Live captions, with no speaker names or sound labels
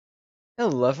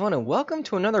Hello everyone and welcome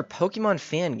to another Pokemon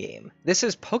fan game. This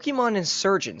is Pokemon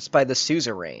Insurgence by the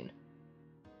Suzerain.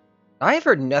 I have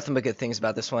heard nothing but good things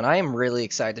about this one. I am really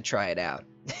excited to try it out.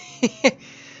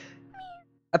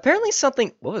 Apparently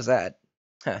something... What was that?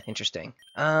 Huh, interesting.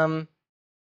 Okay,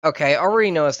 I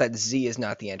already noticed that Z is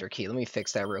not the enter key. Let me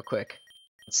fix that real quick.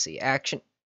 Let's see, action...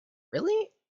 Really?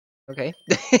 Okay.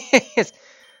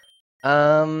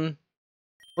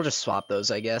 We'll just swap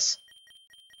those, I guess.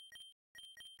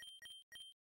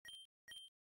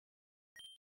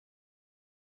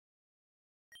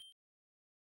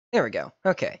 There we go.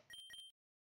 Okay.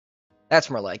 That's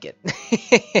more like it.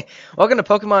 Welcome to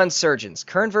Pokemon Insurgence.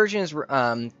 Current version is released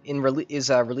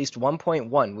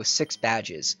 1.1 with 6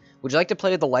 badges. Would you like to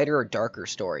play the lighter or darker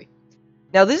story?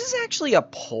 Now this is actually a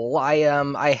poll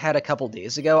I had a couple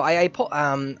days ago. I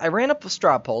ran up a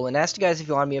straw poll and asked you guys if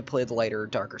you wanted me to play the lighter or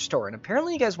darker story, and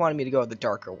apparently you guys wanted me to go with the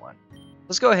darker one.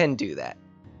 Let's go ahead and do that.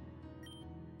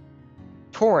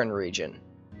 Tauren region.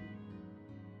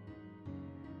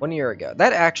 1 year ago.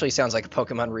 That actually sounds like a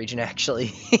Pokemon region,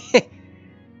 actually.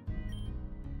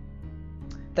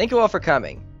 Thank you all for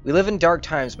coming. We live in dark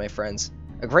times, my friends.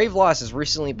 A grave loss has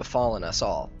recently befallen us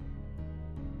all.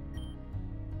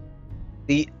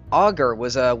 The Augur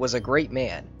was a great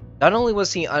man. Not only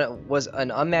was he an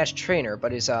unmatched trainer,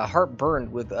 but his heart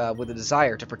burned with a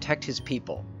desire to protect his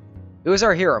people. He was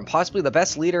our hero and possibly the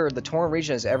best leader the Tauren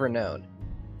region has ever known.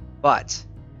 But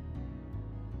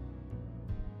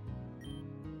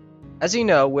as you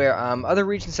know, where other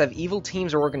regions have evil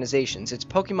teams or organizations, it's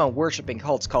Pokemon worshipping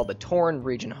cults called the Tauren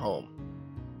region home.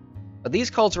 But these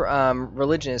cults'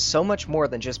 religion is so much more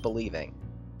than just believing.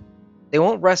 They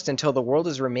won't rest until the world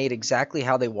is remade exactly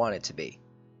how they want it to be.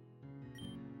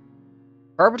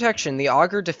 For our protection, the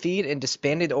Augur defeated and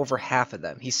disbanded over half of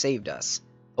them. He saved us.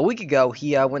 A week ago,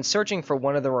 he went searching for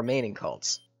one of the remaining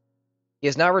cults. He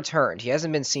has not returned. He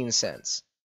hasn't been seen since.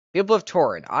 People of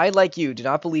Tauren, I, like you, do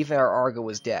not believe our Augur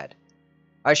was dead.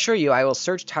 I assure you, I will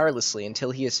search tirelessly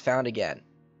until he is found again.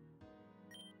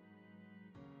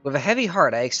 With a heavy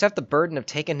heart, I accept the burden of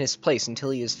taking his place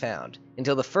until he is found.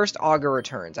 Until the first Augur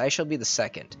returns, I shall be the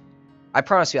second. I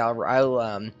promise you,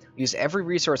 I'll use every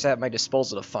resource at my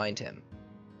disposal to find him.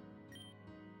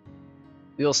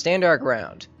 We will stand our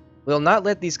ground. We will not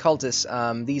let these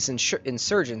cultists, these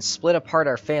insurgents, split apart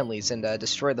our families and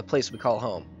destroy the place we call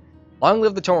home. Long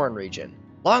live the Tauren region!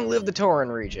 Long live the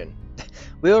Tauren region!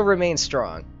 We will remain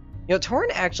strong. You know,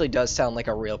 Tauren actually does sound like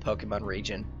a real Pokemon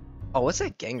region. Oh, what's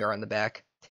that Gengar on the back?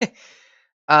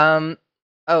 Oh,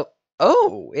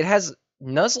 it has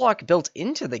Nuzlocke built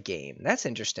into the game. That's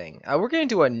interesting. We're going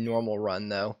to do a normal run,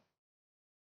 though.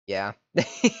 Yeah.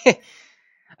 I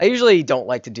usually don't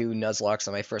like to do Nuzlocks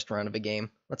on my first run of a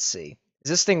game. Let's see. Is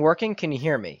this thing working? Can you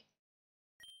hear me?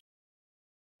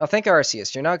 Oh, thank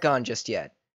Arceus. You're not gone just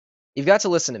yet. You've got to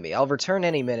listen to me. I'll return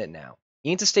any minute now. You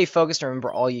need to stay focused and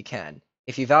remember all you can.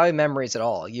 If you value memories at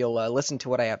all, you'll listen to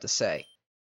what I have to say.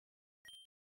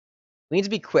 We need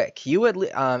to be quick. You at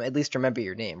least remember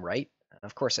your name, right?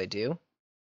 Of course I do.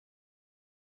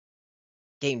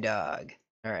 Game Dog.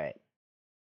 Alright.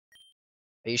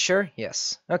 Are you sure?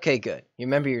 Yes. Okay, good. You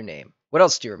remember your name. What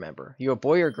else do you remember? You a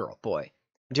boy or a girl? Boy.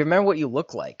 Do you remember what you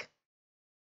look like?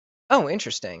 Oh,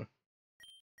 interesting.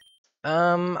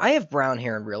 I have brown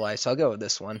hair in real life, so I'll go with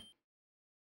this one.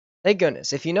 Thank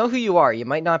goodness. If you know who you are, you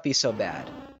might not be so bad.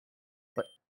 But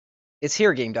it's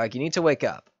here, Game Dog. You need to wake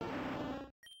up.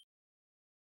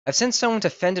 I've sent someone to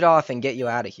fend it off and get you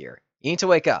out of here. You need to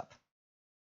wake up.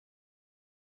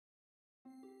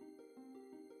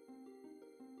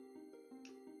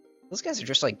 Those guys are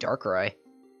just like Darkrai.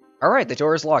 Alright, the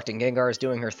door is locked and Gengar is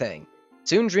doing her thing.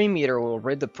 Soon Dream Eater will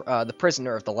rid the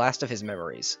prisoner of the last of his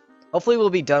memories. Hopefully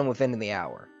we'll be done within the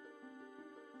hour.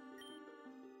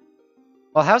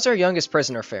 Well, how's our youngest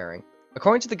prisoner faring?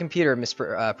 According to the computer, Miss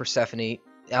Persephone,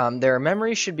 their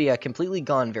memories should be completely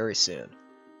gone very soon.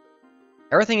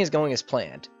 Everything is going as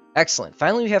planned. Excellent.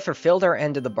 Finally, we have fulfilled our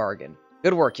end of the bargain.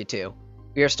 Good work, you two.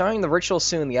 We are starting the ritual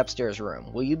soon in the upstairs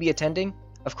room. Will you be attending?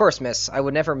 Of course, miss. I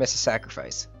would never miss a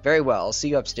sacrifice. Very well. I'll see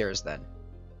you upstairs then.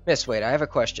 Miss, wait. I have a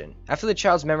question. After the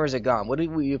child's memories are gone, what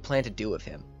do you plan to do with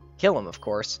him? Kill him, of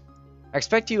course. I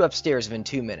expect you upstairs within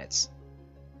 2 minutes.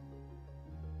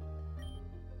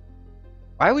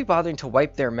 Why are we bothering to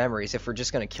wipe their memories if we're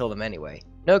just going to kill them anyway?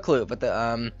 No clue, but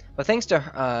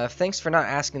thanks for not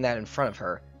asking that in front of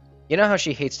her. You know how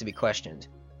she hates to be questioned.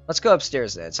 Let's go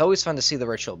upstairs then. It's always fun to see the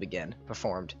ritual being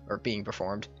performed.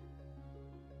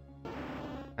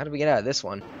 How do we get out of this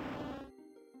one?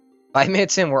 5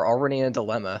 minutes in, we're already in a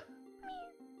dilemma.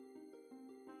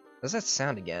 Does that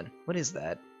sound again? What is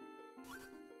that?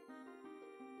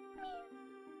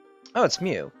 Oh, it's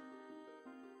Mew.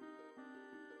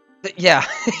 Yeah,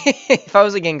 if I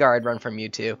was a Gengar, I'd run from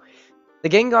Mewtwo. The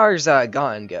Gengar's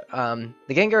gone.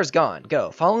 The Gengar's gone.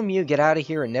 Go. Follow Mew, get out of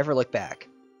here, and never look back.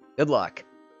 Good luck.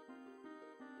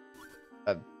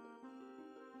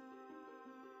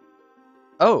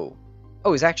 Oh.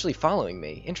 Oh, he's actually following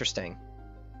me. Interesting.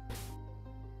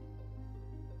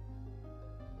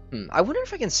 I wonder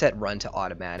if I can set run to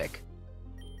automatic.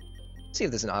 Let's see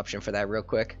if there's an option for that real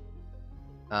quick.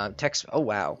 Text. Oh,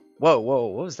 wow. Whoa, whoa,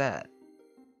 what was that?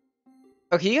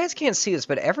 Okay, you guys can't see this,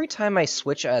 but every time I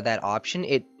switch that option,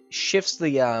 it shifts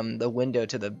the window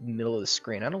to the middle of the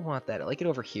screen. I don't want that. I like it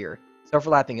over here. It's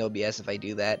overlapping OBS if I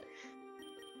do that.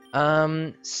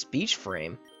 Speech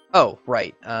frame. Oh,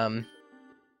 right.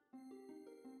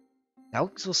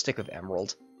 We'll stick with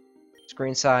Emerald.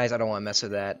 Screen size, I don't want to mess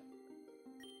with that.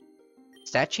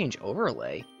 Stat change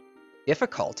overlay.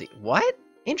 Difficulty. What?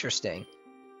 Interesting.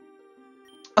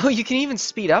 Oh, you can even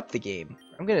speed up the game.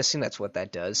 I'm gonna assume that's what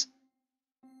that does.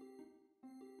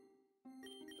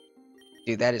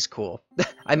 Dude, that is cool.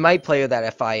 I might play with that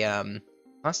if I,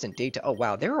 constant data. Oh,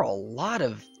 wow, there are a lot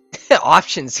of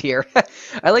options here.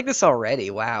 I like this already,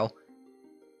 wow.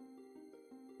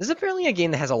 This is apparently a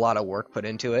game that has a lot of work put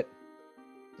into it.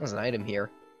 There's an item here.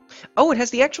 Oh, it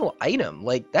has the actual item.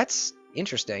 Like, that's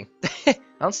interesting. I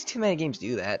don't see too many games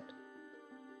do that.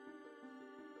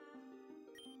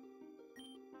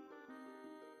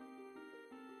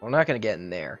 We're not gonna get in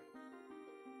there.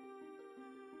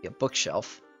 A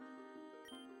bookshelf.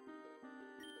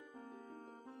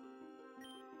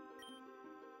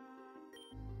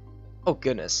 Oh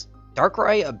goodness.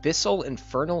 Darkrai, Abyssal,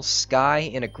 Infernal, Sky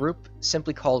in a group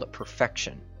simply called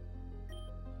Perfection.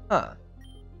 Huh.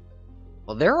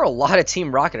 Well, there are a lot of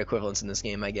Team Rocket equivalents in this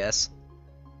game, I guess.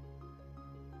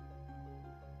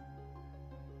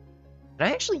 Can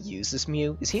I actually use this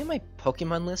Mew? Is he in my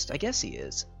Pokemon list? I guess he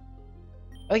is.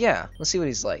 Oh yeah, let's see what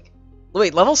he's like.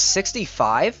 Wait, level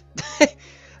 65?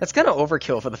 That's kind of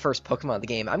overkill for the first Pokemon of the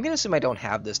game. I'm gonna assume I don't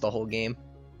have this the whole game.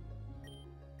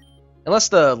 Unless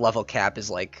the level cap is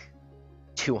like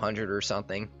 200 or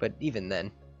something, but even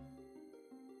then.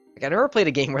 Like, I never played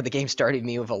a game where the game started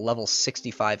me with a level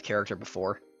 65 character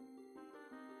before.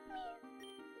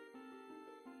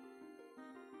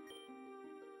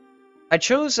 I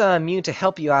chose Mew to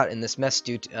help you out in this mess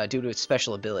due to its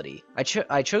special ability. I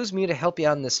chose Mew to help you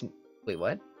out in this... Wait,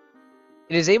 what?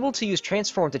 It is able to use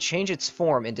Transform to change its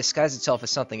form and disguise itself as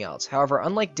something else. However,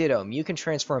 unlike Ditto, Mew can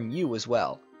transform you as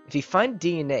well. If you find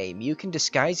DNA, Mew can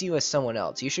disguise you as someone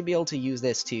else. You should be able to use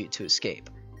this to escape.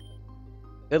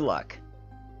 Good luck.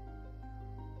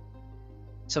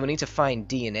 So we need to find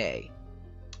DNA.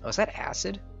 Oh, is that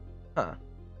acid? Huh.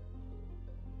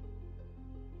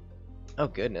 Oh,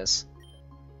 goodness.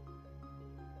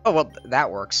 Oh, well,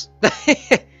 that works.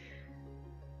 I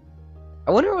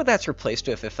wonder what that's replaced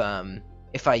with if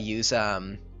I use,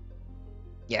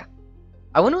 yeah.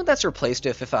 I wonder what that's replaced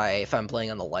with if I'm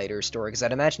playing on the lighter store, because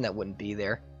I'd imagine that wouldn't be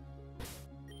there.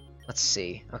 Let's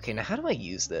see. Okay, now how do I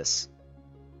use this?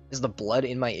 Is the blood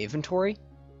in my inventory?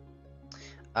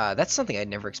 That's something I'd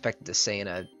never expected to say in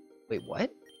a... Wait,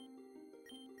 what?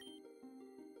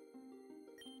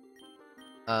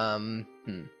 A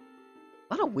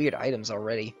lot of weird items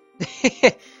already.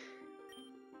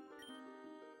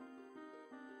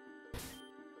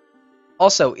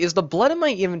 Also, is the blood in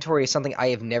my inventory something I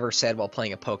have never said while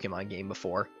playing a Pokemon game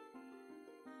before?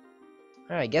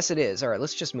 Alright, I guess it is. Alright,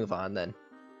 let's just move on then.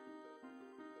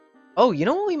 Oh, you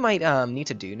know what we might need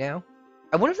to do now?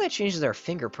 I wonder if that changes our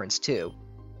fingerprints too.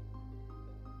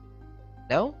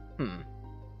 No?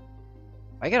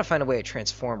 I gotta find a way to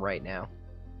transform right now.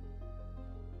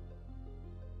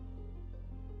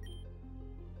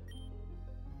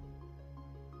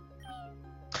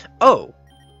 Oh!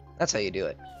 That's how you do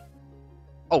it.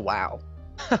 Oh, wow.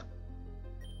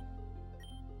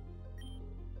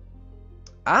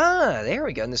 Ah, there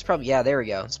we go. And there's probably... Yeah, there we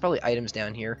go. There's probably items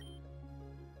down here.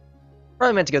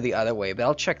 Probably meant to go the other way, but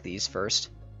I'll check these first.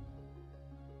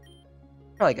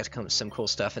 Probably got some cool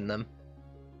stuff in them.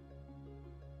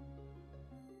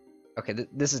 Okay,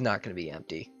 this is not going to be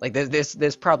empty. Like,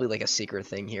 there's probably, like, a secret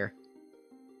thing here.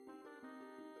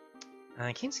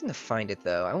 I can't seem to find it,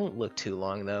 though. I won't look too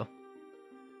long, though.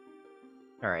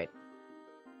 Alright.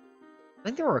 I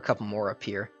think there were a couple more up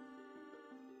here.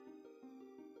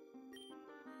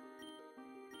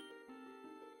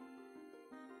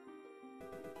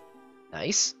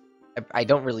 Nice. I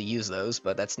don't really use those,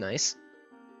 but that's nice.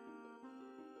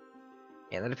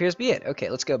 And that appears to be it.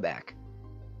 Okay, let's go back.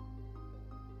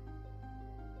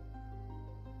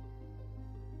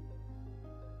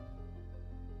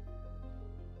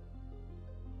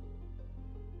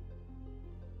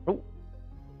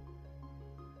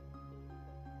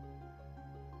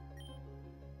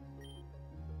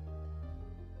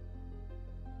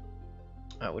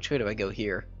 Which way do I go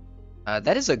here?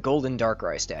 That is a golden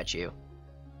Darkrai statue.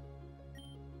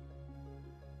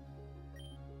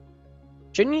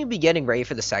 Shouldn't you be getting ready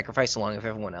for the sacrifice along with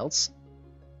everyone else?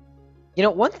 You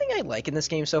know, one thing I like in this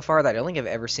game so far that I don't think I've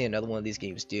ever seen another one of these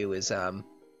games do is,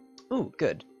 ooh,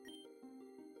 good.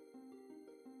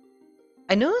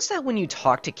 I noticed that when you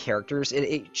talk to characters,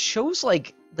 it shows,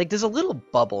 like, there's a little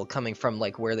bubble coming from,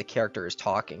 like, where the character is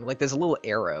talking. Like, there's a little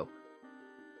arrow.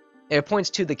 And it points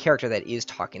to the character that is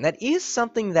talking. That is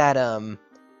something that,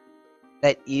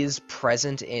 that is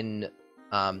present in,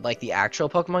 like, the actual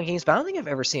Pokemon games, but I don't think I've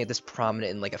ever seen it this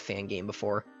prominent in, like, a fan game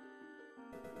before.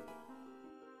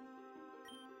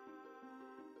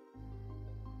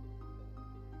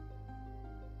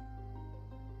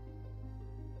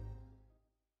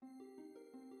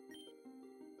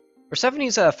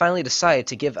 Persephone's finally decided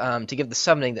to give the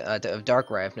summoning of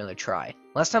Darkrai another try.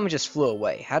 Last time it just flew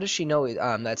away. How does she know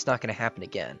that's not going to happen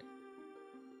again?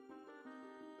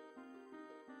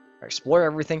 Explore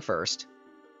everything first.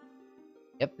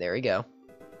 Yep, there we go.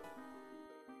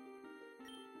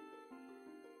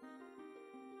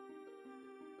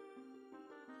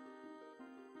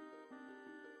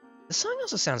 The song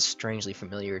also sounds strangely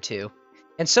familiar too.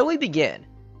 And so we begin.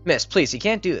 Miss, please, you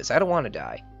can't do this. I don't want to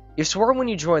die. You swore when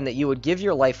you joined that you would give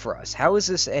your life for us. How is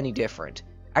this any different?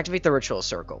 Activate the ritual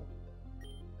circle.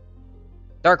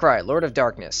 Darkrai, Lord of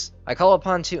Darkness, I call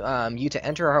upon you to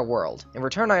enter our world. In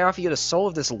return, I offer you the soul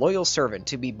of this loyal servant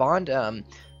to be bond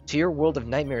to your world of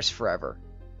nightmares forever.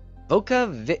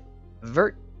 Voca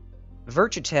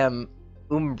virtutem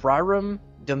umbrarum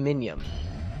dominium.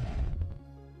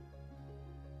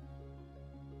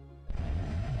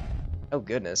 Oh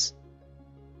goodness.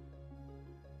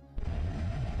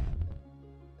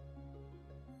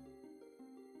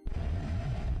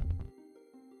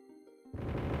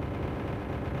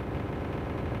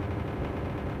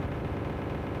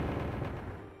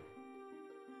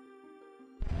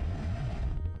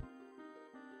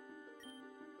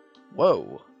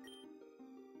 Whoa.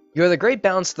 You are the great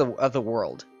balance of the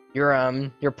world.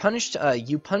 You punish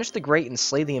the great and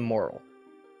slay the immoral.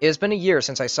 It has been a year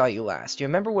since I saw you last. You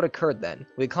remember what occurred then?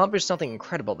 We accomplished something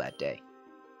incredible that day.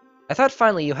 I thought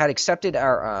finally you had accepted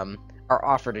our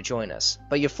offer to join us,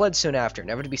 but you fled soon after,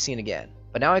 never to be seen again.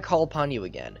 But now I call upon you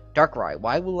again. Darkrai,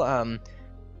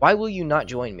 why will you not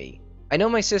join me? I know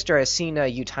my sister has seen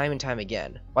you time and time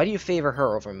again. Why do you favor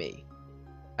her over me?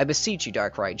 I beseech you,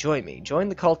 Darkrai, join me. Join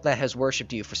the cult that has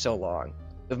worshipped you for so long.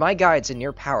 With my guides in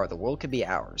your power, the world could be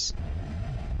ours.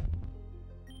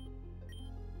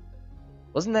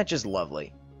 Wasn't that just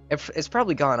lovely? It's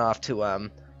probably gone off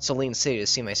to, Celine City to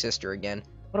see my sister again.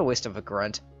 What a waste of a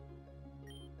grunt.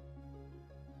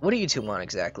 What do you two want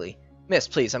exactly? Miss,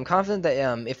 please, I'm confident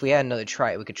that, if we had another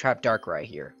try, we could trap Darkrai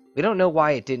here. We don't know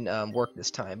why it didn't, work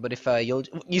this time, but if,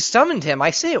 you summoned him,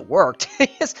 I say it worked.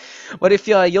 Yes. But if,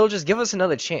 you'll just give us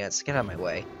another chance, get out of my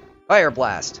way. Fire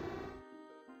Blast.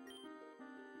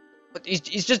 But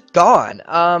he's just gone.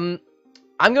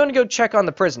 I'm going to go check on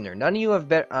the prisoner. None of you have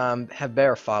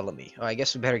better follow me. Oh, I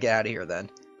guess we better get out of here then.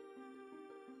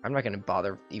 I'm not going to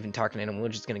bother even talking to anyone. We're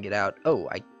just going to get out. Oh,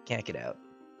 I can't get out.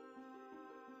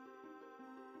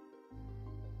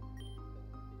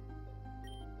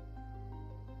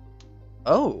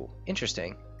 Oh,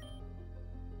 interesting.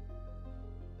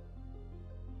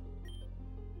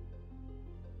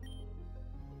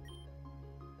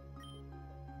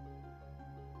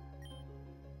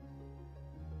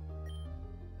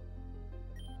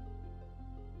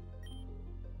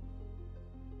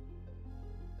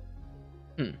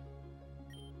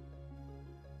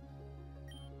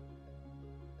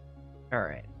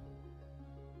 Alright.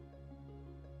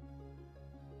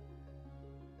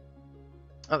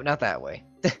 Oh, not that way.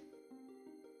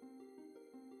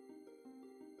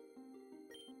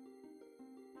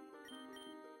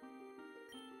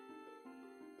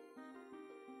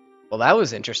 Well, that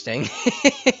was interesting.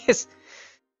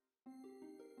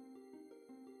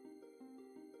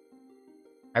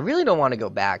 I really don't want to go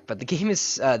back, but the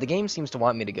game seems to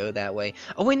want me to go that way.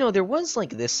 Oh wait, no, there was like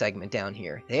this segment down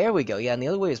here. There we go. Yeah, and the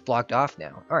other way is blocked off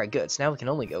now. All right, good. So now we can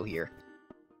only go here.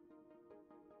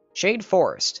 Shade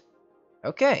Forest.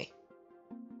 Okay.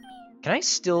 Can I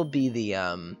still be the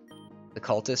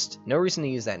cultist? No reason to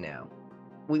use that now.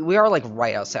 We are like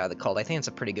right outside of the cult. I think it's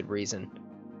a pretty good reason.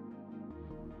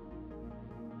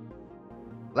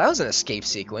 Well, that was an escape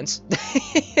sequence.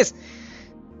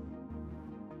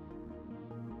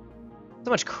 So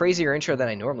much crazier intro than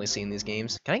I normally see in these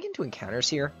games. Can I get into encounters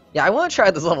here? Yeah, I want to try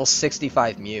this level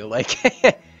 65 Mew. Like,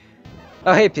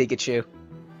 oh hey Pikachu.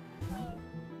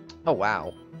 Oh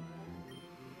wow.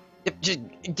 Just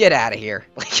get out of here.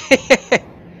 Like,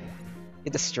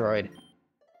 Get destroyed.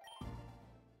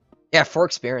 Yeah, for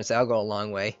experience, that'll go a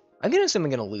long way. I'm gonna assume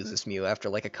I'm gonna lose this Mew after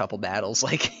like a couple battles.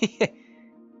 Like,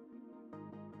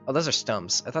 oh, those are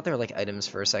stumps. I thought they were like items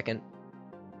for a second.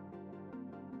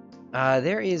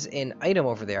 There is an item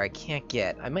over there I can't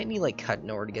get. I might need like cut in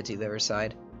order to get to the other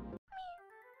side.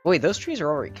 Wait, those trees are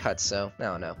already cut, so I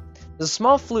don't know. There's a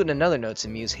small flute and another note's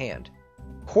in Mew's hand.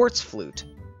 Quartz flute.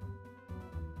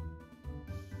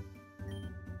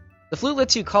 The flute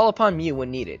lets you call upon Mew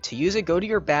when needed. To use it, go to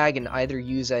your bag and either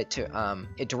use it to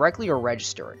it directly or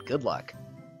register it. Good luck.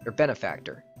 Your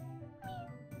benefactor.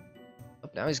 Oh,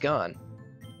 now he's gone.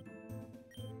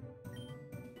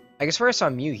 I guess where I saw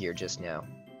Mew here just now.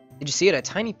 Did you see it? A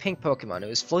tiny pink Pokemon. It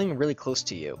was floating really close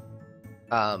to you.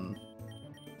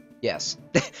 Yes.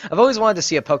 I've always wanted to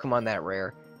see a Pokemon that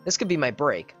rare. This could be my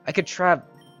break. I could travel.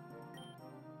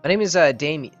 My name is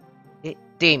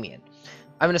Damien.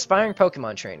 I'm an aspiring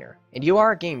Pokemon trainer, and you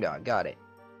are a game dog. Got it.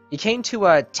 You came to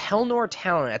Telnor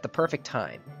Town at the perfect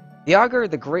time. The Augur,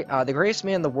 the greatest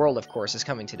man in the world, of course, is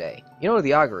coming today. You know who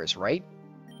the Augur is, right?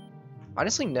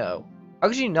 Honestly, no. How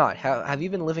could you not? Have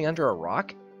you been living under a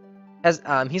rock?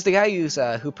 He's the guy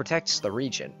who protects the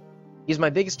region. He's my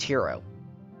biggest hero.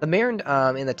 The mayor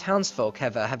and the townsfolk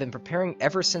have been preparing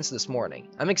ever since this morning.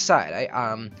 I'm excited.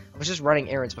 I was just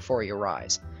running errands before he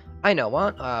arrives. I know.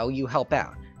 Why don't you help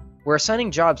out? We're assigning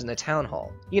jobs in the town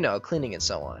hall. You know, cleaning and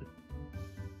so on.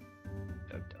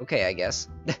 Okay, I guess.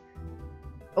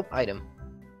 Oh, item.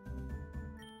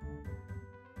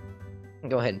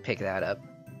 Go ahead and pick that up.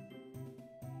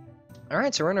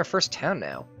 Alright, so we're in our first town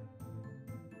now.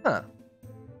 Huh.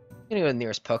 I'm gonna go to the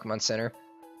nearest Pokemon Center.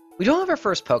 We don't have our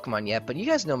first Pokemon yet, but you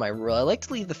guys know my rule. I like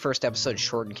to leave the first episode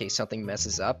short in case something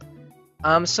messes up.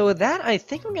 So with that, I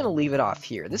think I'm gonna leave it off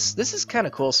here. This is kind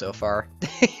of cool so far.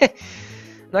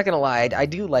 I'm not gonna lie, I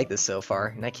do like this so far,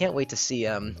 and I can't wait to see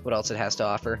what else it has to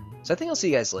offer. So I think I'll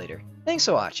see you guys later. Thanks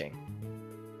for watching.